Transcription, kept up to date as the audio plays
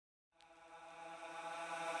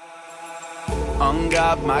On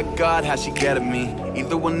God, my God, how she get at me.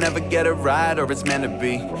 Either we'll never get it right or it's meant to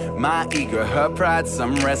be. My ego, her pride,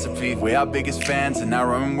 some recipe. We are biggest fans and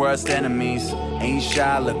our own worst enemies. Ain't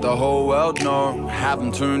shy, let the whole world know. Have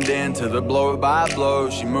them tuned in to the blow by blow.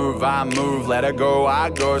 She move, I move, let her go, I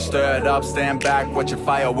go. Stir it up, stand back, watch a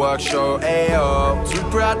fireworks show. Ayo, too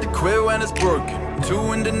proud to quit when it's broken.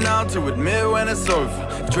 Too in denial to admit when it's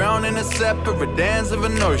over. Drown in a separate dance of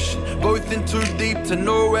an ocean. Both in too deep to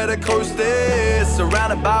know where the coast is.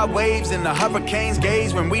 Surrounded by waves in the hurricane's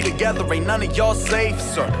gaze. When we together ain't none of y'all safe.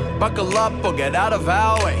 So buckle up or get out of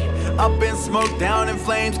our way. Up in smoke, down in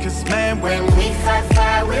flames. Cause man, when we fight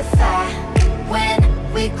fire with fire.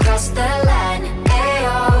 When we cross the line,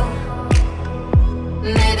 ayo.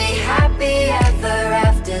 Maybe happy ever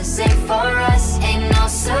after. Same for us, ain't no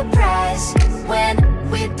surprise. When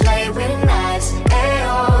we play with knives,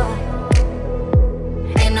 ayo.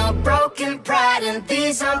 Ain't no broken pride and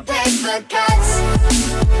these aren't paper cuts.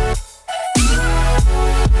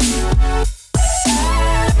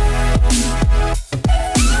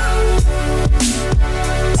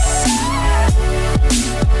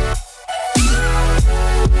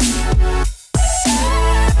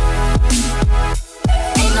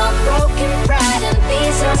 Ain't no broken pride and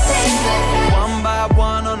these aren't paper cuts. One by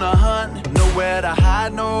one on a hunt. Nowhere to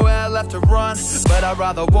hide, nowhere left to run. But I'd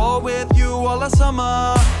rather war with you all the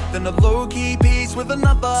summer than a low-key peace with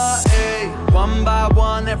another. Ay, one by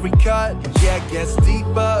one, every cut, yeah, gets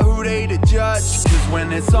deeper, who they to judge? Cause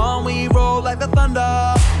when it's on, we roll like the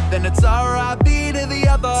thunder. Then it's R.I.P. to the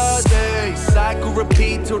others. Ay, cycle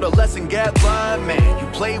repeat till the lesson get learned, man. You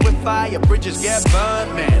play with fire, bridges get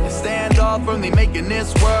burned, man. The standoff only making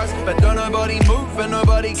this worse. But don't nobody move and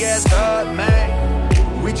nobody gets hurt, man.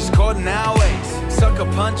 We just caught in our ways. Sucker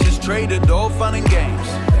punches traded, all fun and games.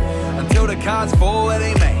 Until the cards fall where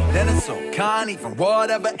they may. Then it's so can't even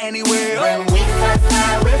whatever anyway. When we fight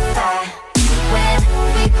fire with fire. When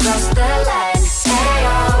we cross the line,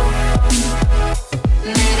 ayo.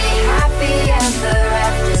 Maybe happy ever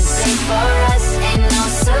after. Same for us, ain't no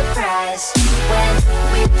surprise. When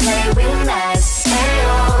we play with knives,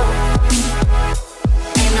 ayo.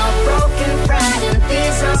 Ain't no broken pride and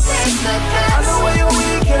these are paper cuts. I know where you're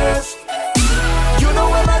weakest. You know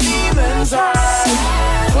where my demons hide.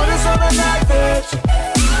 Put us on a knife edge.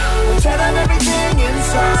 Tear down everything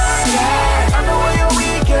inside. Yeah. I know where you're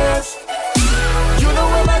weakest. You know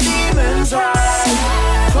where my demons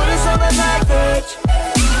hide. Put us on a knife edge.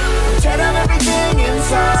 Tear down everything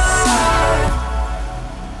inside.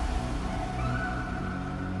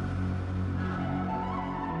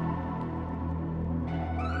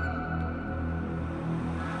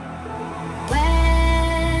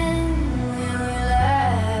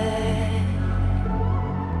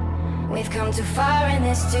 We've come too far in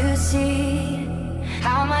this to see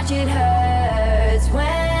how much it hurts.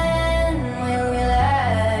 When will we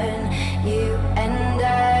learn? You and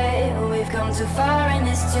I, we've come too far in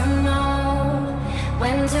this to know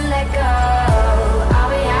when to let go.